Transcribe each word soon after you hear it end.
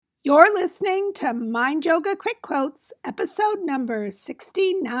You're listening to Mind Yoga Quick Quotes, episode number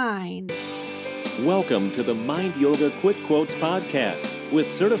 69. Welcome to the Mind Yoga Quick Quotes podcast with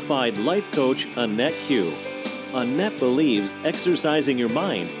certified life coach Annette Q. Annette believes exercising your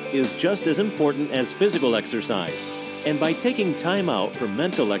mind is just as important as physical exercise. And by taking time out for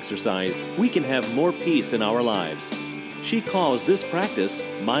mental exercise, we can have more peace in our lives. She calls this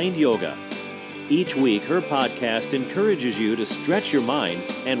practice Mind Yoga. Each week, her podcast encourages you to stretch your mind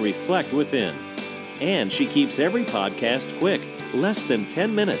and reflect within. And she keeps every podcast quick, less than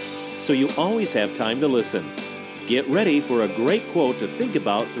 10 minutes, so you always have time to listen. Get ready for a great quote to think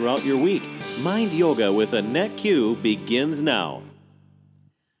about throughout your week. Mind Yoga with Annette Q begins now.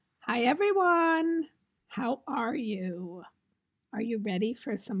 Hi, everyone. How are you? Are you ready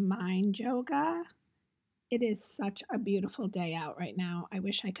for some mind yoga? It is such a beautiful day out right now. I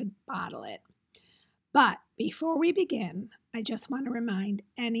wish I could bottle it. But before we begin, I just want to remind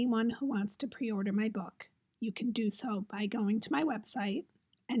anyone who wants to pre-order my book, you can do so by going to my website,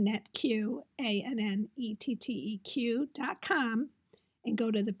 AnnetteQ, ANNETTEQ.com, and go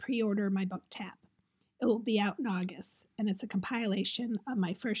to the pre-order my book tab. It will be out in August, and it's a compilation of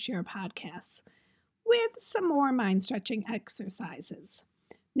my first year of podcasts with some more mind-stretching exercises.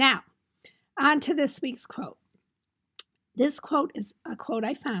 Now, on to this week's quote. This quote is a quote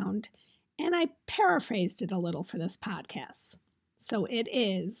I found, and I paraphrased it a little for this podcast. So it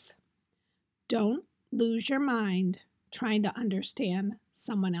is, don't lose your mind trying to understand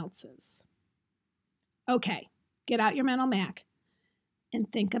someone else's. Okay, get out your mental Mac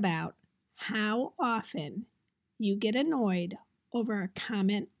and think about how often you get annoyed over a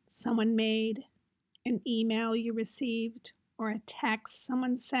comment someone made, an email you received, or a text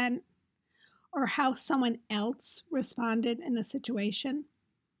someone sent, or how someone else responded in a situation.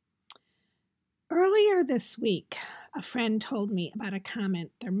 Earlier this week, a friend told me about a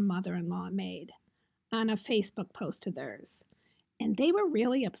comment their mother-in-law made on a Facebook post of theirs, and they were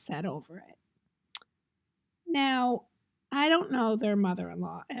really upset over it. Now, I don't know their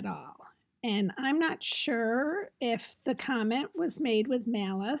mother-in-law at all, and I'm not sure if the comment was made with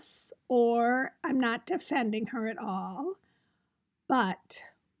malice, or I'm not defending her at all, but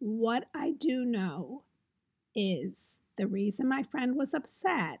what I do know is the reason my friend was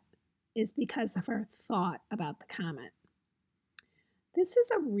upset is because of her thought about the comment. This is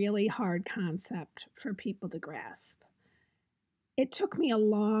a really hard concept for people to grasp. It took me a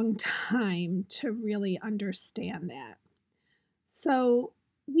long time to really understand that. So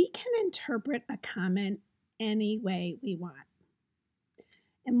we can interpret a comment any way we want.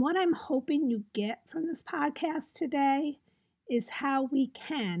 And what I'm hoping you get from this podcast today is how we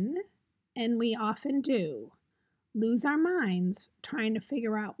can, and we often do, lose our minds trying to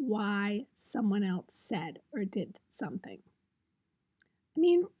figure out why someone else said or did something. I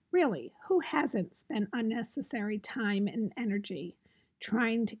mean, really, who hasn't spent unnecessary time and energy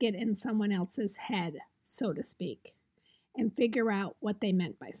trying to get in someone else's head, so to speak, and figure out what they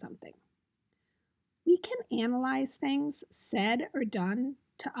meant by something? We can analyze things said or done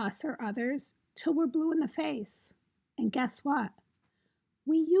to us or others till we're blue in the face. And guess what?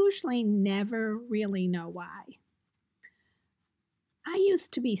 We usually never really know why. I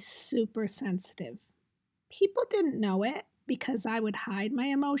used to be super sensitive. People didn't know it because I would hide my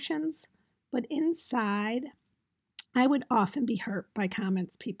emotions, but inside, I would often be hurt by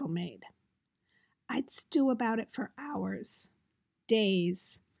comments people made. I'd stew about it for hours,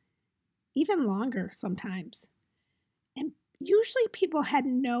 days, even longer sometimes. And usually people had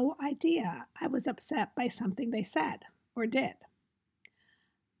no idea I was upset by something they said or did.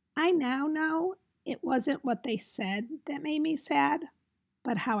 I now know it wasn't what they said that made me sad,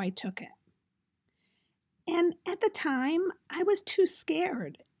 but how I took it. And at the time, I was too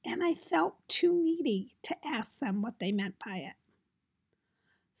scared, and I felt too needy to ask them what they meant by it.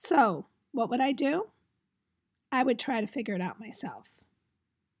 So, what would I do? I would try to figure it out myself.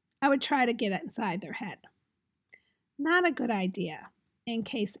 I would try to get inside their head. Not a good idea, in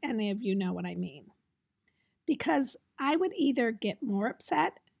case any of you know what I mean. Because I would either get more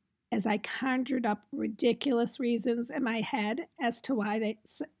upset as I conjured up ridiculous reasons in my head as to why they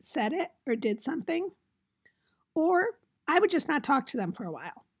said it or did something, or I would just not talk to them for a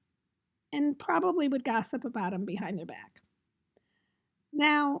while and probably would gossip about them behind their back.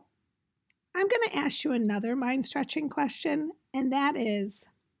 Now, I'm going to ask you another mind-stretching question, and that is,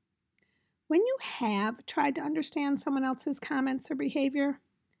 when you have tried to understand someone else's comments or behavior,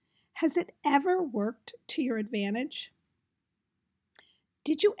 has it ever worked to your advantage?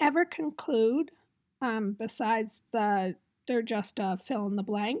 Did you ever conclude, besides they're just a fill in the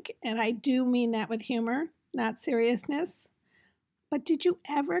blank, and I do mean that with humor, not seriousness, But did you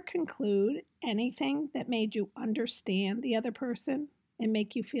ever conclude anything that made you understand the other person and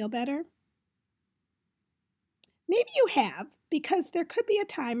make you feel better? Maybe you have, because there could be a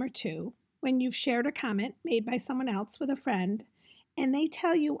time or two when you've shared a comment made by someone else with a friend and they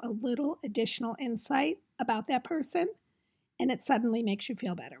tell you a little additional insight about that person and it suddenly makes you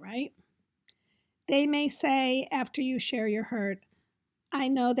feel better, right? They may say after you share your hurt, I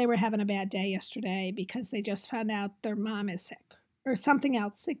know they were having a bad day yesterday because they just found out their mom is sick, or something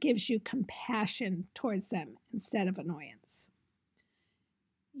else that gives you compassion towards them instead of annoyance.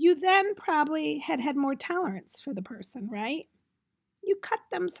 You then probably had more tolerance for the person, right? You cut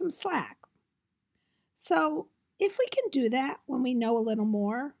them some slack. So if we can do that when we know a little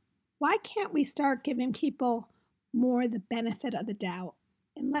more, why can't we start giving people more the benefit of the doubt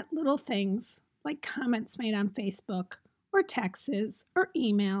and let little things like comments made on Facebook or texts or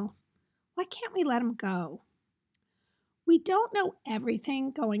emails, why can't we let them go? We don't know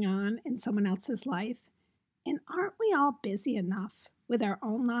everything going on in someone else's life, and aren't we all busy enough with our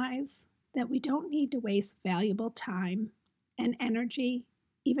own lives that we don't need to waste valuable time and energy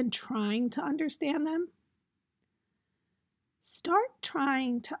even trying to understand them? Start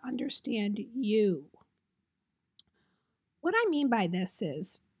trying to understand you. What I mean by this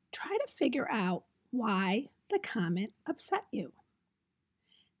is try to figure out why the comment upset you.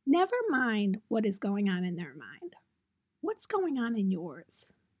 Never mind what is going on in their mind. What's going on in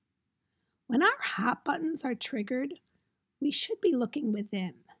yours? When our hot buttons are triggered, we should be looking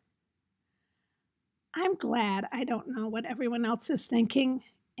within. I'm glad I don't know what everyone else is thinking,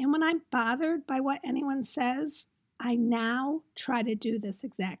 and when I'm bothered by what anyone says, I now try to do this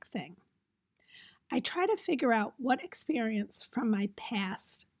exact thing. I try to figure out what experience from my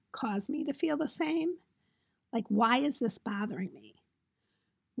past caused me to feel the same. Like, why is this bothering me?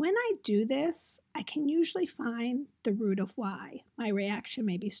 When I do this, I can usually find the root of why my reaction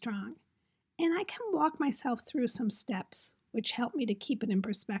may be strong, and I can walk myself through some steps which help me to keep it in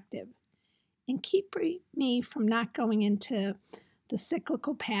perspective and keep me from not going into the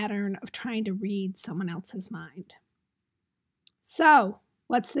cyclical pattern of trying to read someone else's mind. So,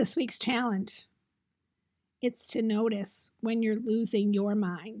 what's this week's challenge? It's to notice when you're losing your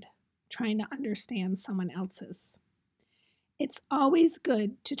mind trying to understand someone else's. It's always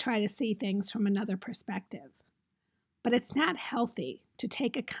good to try to see things from another perspective, but it's not healthy to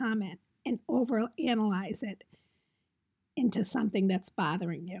take a comment and overanalyze it into something that's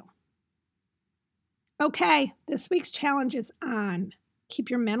bothering you. Okay, this week's challenge is on. Keep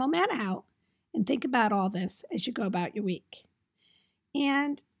your mental mat out and think about all this as you go about your week.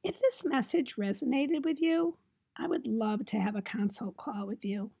 And if this message resonated with you, I would love to have a consult call with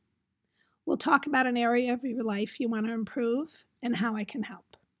you. We'll talk about an area of your life you want to improve and how I can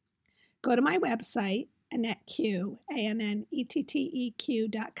help. Go to my website, AnnetteQ,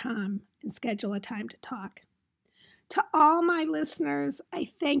 ANNETTEQ.com, and schedule a time to talk. To all my listeners, I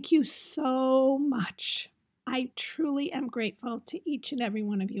thank you so much. I truly am grateful to each and every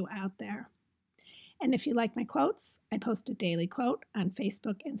one of you out there. And if you like my quotes, I post a daily quote on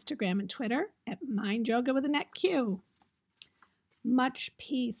Facebook, Instagram, and Twitter at Mind Yoga with Annette Q. Much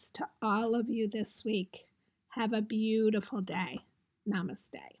peace to all of you this week. Have a beautiful day.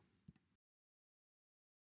 Namaste.